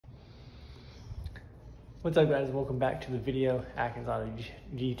What's up, guys? Welcome back to the video, Atkins Auto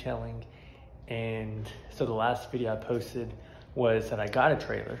Detailing. And so the last video I posted was that I got a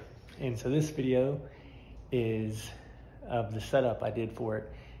trailer. And so this video is of the setup I did for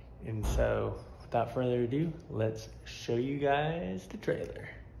it. And so without further ado, let's show you guys the trailer.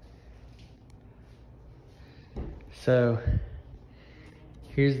 So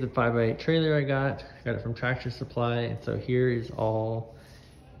here's the 5x8 trailer I got it from Tractor Supply. And so here is all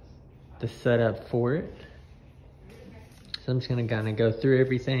the setup for it. So I'm just gonna kind of go through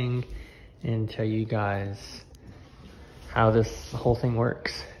everything and tell you guys how this whole thing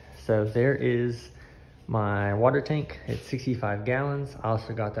works. So there is my water tank. It's 65 gallons. I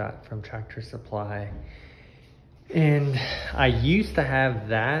also got that from Tractor Supply. And I used to have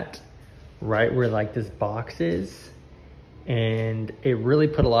that right where like this box is. And it really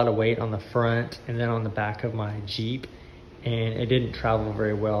put a lot of weight on the front and then on the back of my Jeep. And it didn't travel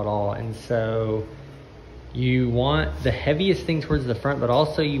very well at all. And so you want the heaviest thing towards the front, but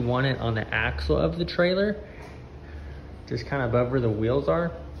also you want it on the axle of the trailer, just kind of above where the wheels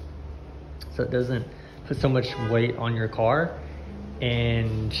are, so it doesn't put so much weight on your car.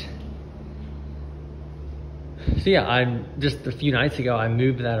 And so yeah, just a few nights ago I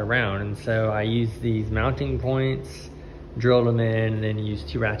moved that around, and so I used these mounting points, drilled them in, and then used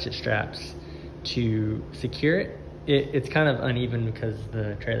 2 ratchet straps to secure it. It's kind of uneven because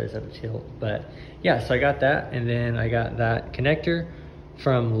the trailer's at a tilt, but yeah, so I got that, and then I got that connector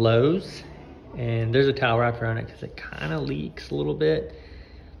from Lowe's, and there's a towel wrapped around it because it kind of leaks a little bit,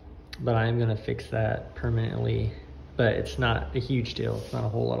 but I'm gonna fix that permanently. But it's not a huge deal, it's not a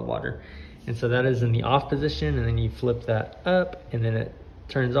whole lot of water. And so that is in the off position, and then you flip that up and then it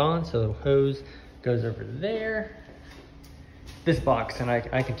turns on, so the hose goes over there, this box, and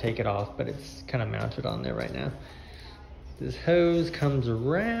I can take it off, but it's kind of mounted on there right now. This hose comes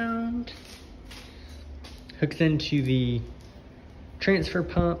around, hooks into the transfer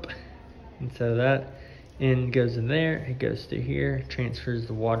pump, and so that end goes in there, it goes through here, transfers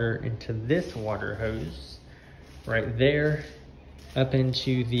the water into this water hose right there, up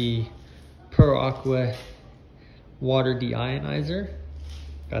into the Pro Aqua water deionizer.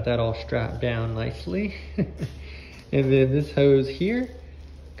 Got that all strapped down nicely. And then this hose here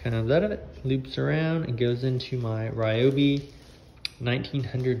comes out of it, loops around, and goes into my Ryobi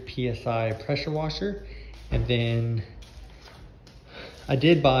 1900 PSI pressure washer. And then I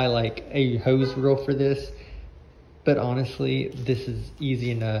did buy like a hose reel for this, but honestly, this is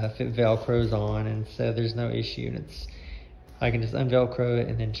easy enough. It Velcros on, and so there's no issue. And I can just unvelcro it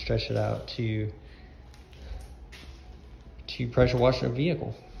and then stretch it out to pressure wash a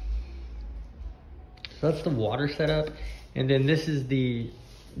vehicle. So that's the water setup. And then this is the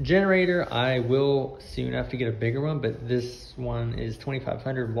generator. I will soon have to get a bigger one, but this one is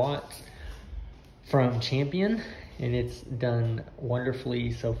 2500 watts from Champion, and it's done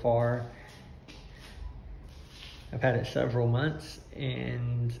wonderfully so far. I've had it several months,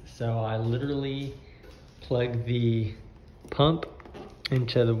 and so I literally plug the pump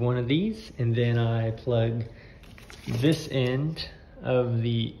into one of these, and then I plug this end of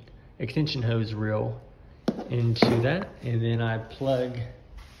the extension hose reel into that, and then I plug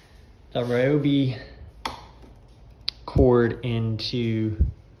the Ryobi cord into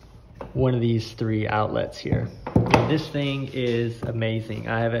one of these 3 outlets here. And this thing is amazing.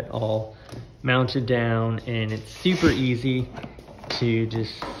 I have it all mounted down, and it's super easy to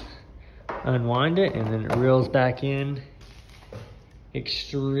just unwind it, and then it reels back in.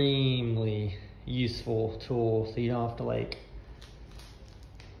 Extremely useful tool, so you don't have to like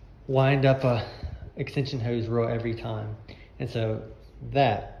wind up a extension hose reel every time. And so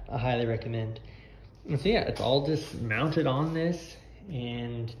that I highly recommend. And so yeah, it's all just mounted on this,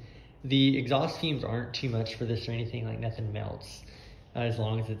 and the exhaust fumes aren't too much for this or anything, like nothing melts, as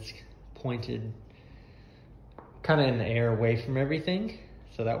long as it's pointed kind of in the air away from everything.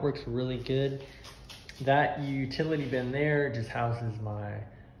 So that works really good. That utility bin there just houses my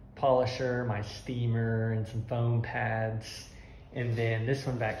polisher, my steamer, and some foam pads. And then this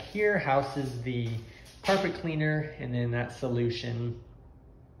one back here houses the carpet cleaner, and then that solution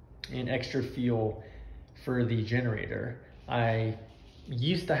and extra fuel for the generator. I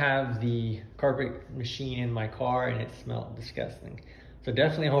used to have the carpet machine in my car, and it smelled disgusting. So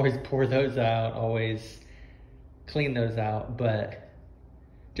definitely always pour those out, always clean those out, but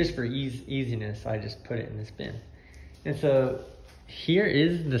just for easiness, I just put it in this bin. And so here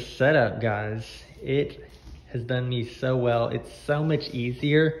is the setup, guys. It has done me so well. It's so much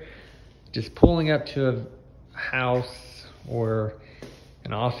easier just pulling up to a house or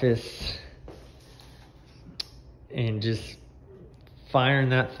an office and just firing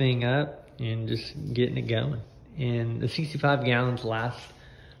that thing up and just getting it going. And the 65 gallons lasts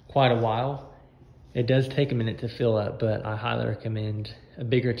quite a while. It does take a minute to fill up, but I highly recommend a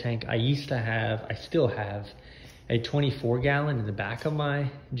bigger tank. I still have a 24 gallon in the back of my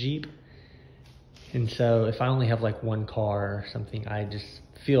Jeep. And so if I only have like one car or something, I just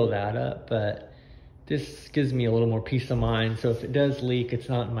fill that up. But this gives me a little more peace of mind. So if it does leak, it's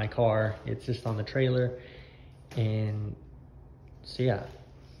not in my car, it's just on the trailer. And so yeah.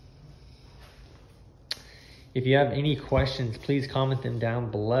 If you have any questions, please comment them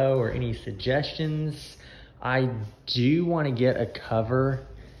down below, or any suggestions. I do want to get a cover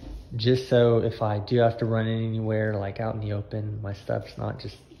just so if I do have to run it anywhere, like out in the open, my stuff's not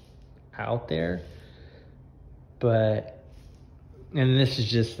just out there. And this is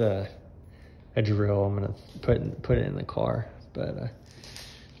just a drill. I'm gonna put it in the car. But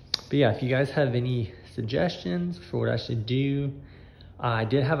yeah, if you guys have any suggestions for what I should do, I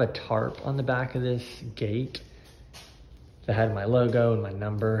did have a tarp on the back of this gate that had my logo and my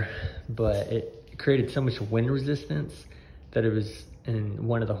number, but it created so much wind resistance that it was in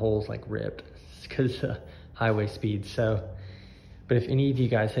one of the holes like ripped because of highway speed. So, but if any of you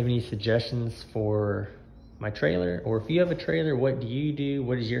guys have any suggestions for my trailer, or if you have a trailer, what do you do?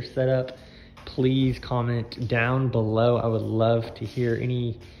 What is your setup? Please comment down below. I would love to hear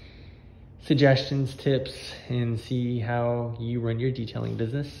any suggestions, tips, and see how you run your detailing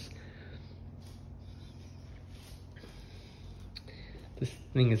business. This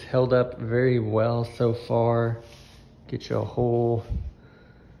thing is held up very well so far. Get you a whole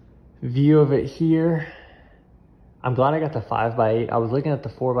view of it here. I'm glad I got the 5x8. I was looking at the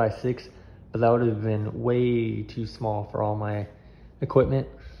 4x6, but that would have been way too small for all my equipment.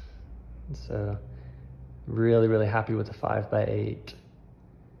 So really, really happy with the 5x8.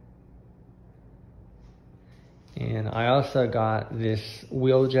 And I also got this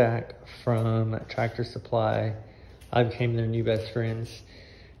wheel jack from Tractor Supply. I became their new best friends.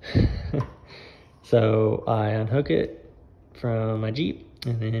 So I unhook it from my Jeep,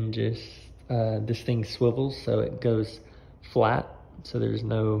 and then just this thing swivels so it goes flat, so there's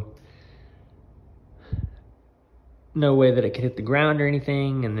no way that it could hit the ground or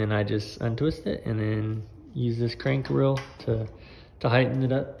anything. And then I just untwist it and then use this crank reel to heighten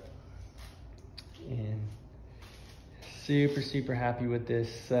it up. And super happy with this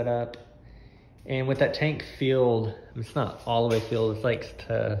setup. And with that tank filled, it's not all the way filled, it's like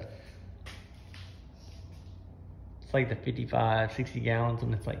the 55, 60 gallons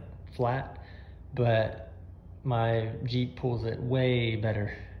when it's like flat, but my Jeep pulls it way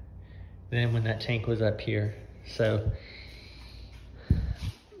better than when that tank was up here. So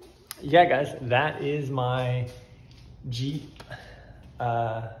yeah guys, that is my Jeep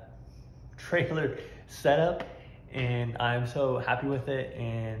trailer setup, and I'm so happy with it,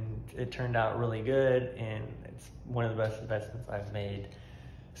 and it turned out really good, and it's one of the best investments I've made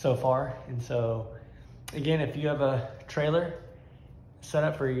so far. And so again, if you have a trailer set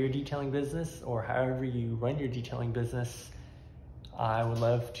up for your detailing business, or however you run your detailing business, I would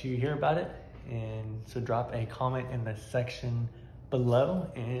love to hear about it. And so drop a comment in the section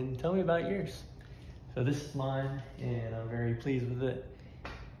below and tell me about yours. So this is mine, and I'm very pleased with it.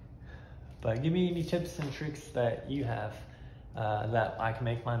 But give me any tips and tricks that you have that I can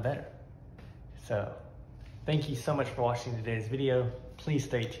make mine better. So thank you so much for watching today's video. Please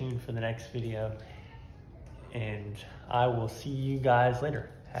stay tuned for the next video, and I will see you guys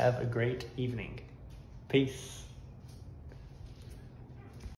later. Have a great evening. Peace.